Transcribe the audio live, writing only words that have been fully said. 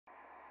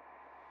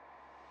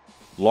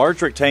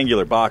Large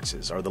rectangular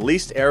boxes are the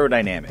least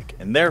aerodynamic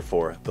and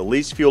therefore the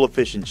least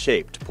fuel-efficient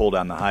shape to pull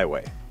down the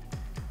highway.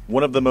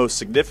 One of the most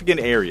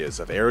significant areas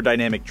of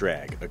aerodynamic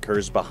drag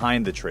occurs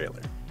behind the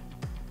trailer.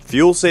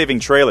 Fuel-saving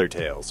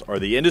TrailerTails are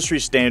the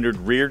industry-standard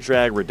rear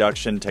drag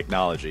reduction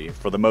technology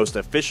for the most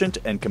efficient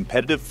and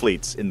competitive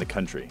fleets in the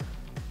country.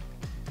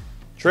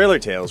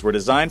 TrailerTails were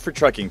designed for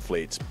trucking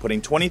fleets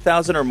putting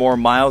 20,000 or more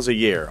miles a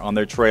year on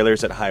their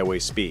trailers at highway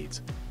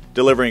speeds,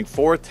 delivering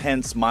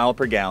 0.4 mile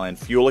per gallon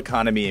fuel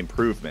economy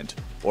improvement,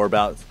 or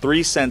about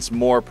 3 cents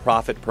more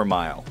profit per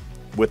mile,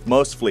 with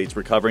most fleets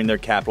recovering their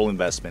capital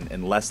investment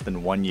in less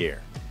than 1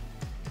 year.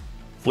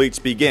 Fleets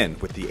begin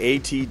with the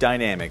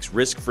Aerodynamics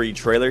risk-free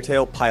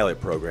TrailerTail pilot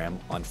program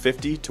on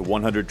 50 to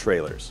 100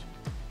 trailers.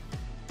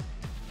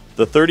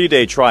 The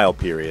 30-day trial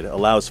period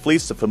allows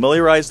fleets to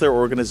familiarize their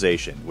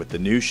organization with the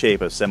new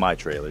shape of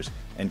semi-trailers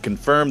and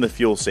confirm the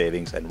fuel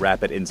savings and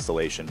rapid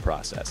installation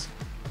process.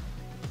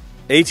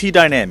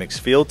 Aerodynamics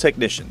field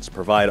technicians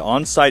provide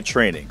on-site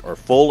training or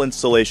full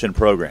installation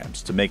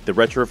programs to make the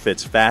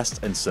retrofits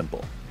fast and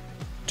simple.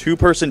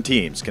 Two-person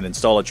teams can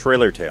install a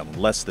TrailerTail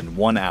in less than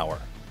 1 hour.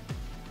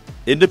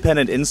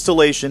 Independent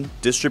installation,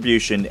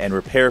 distribution, and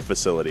repair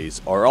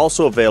facilities are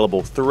also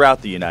available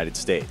throughout the United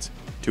States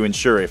to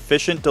ensure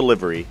efficient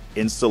delivery,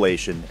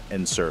 installation,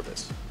 and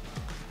service.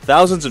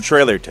 Thousands of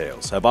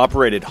TrailerTails have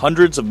operated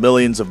hundreds of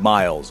millions of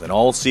miles in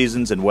all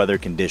seasons and weather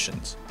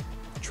conditions.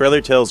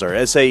 TrailerTails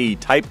are SAE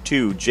Type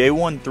II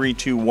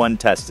J1321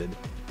 tested,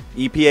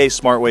 EPA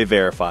SmartWay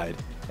verified,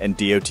 and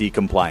DOT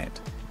compliant.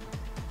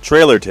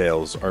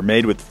 TrailerTails are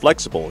made with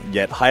flexible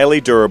yet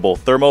highly durable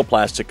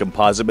thermoplastic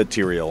composite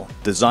material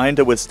designed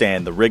to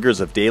withstand the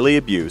rigors of daily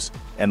abuse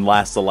and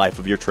last the life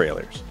of your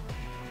trailers.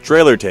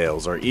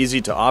 TrailerTails are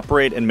easy to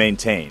operate and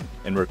maintain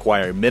and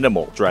require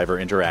minimal driver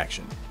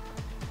interaction.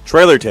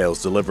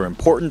 TrailerTails deliver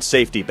important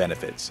safety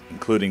benefits,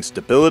 including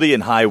stability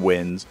in high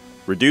winds,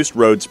 reduced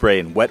road spray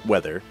in wet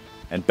weather,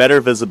 and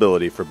better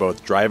visibility for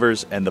both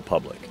drivers and the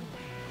public.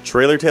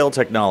 TrailerTail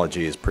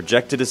technology is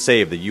projected to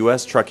save the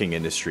U.S. trucking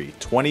industry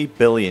 $20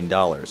 billion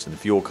in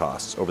fuel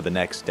costs over the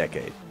next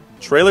decade.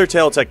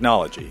 TrailerTail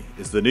technology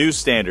is the new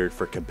standard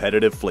for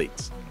competitive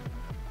fleets.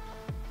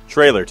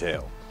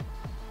 TrailerTail.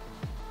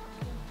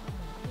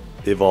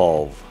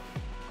 Evolve.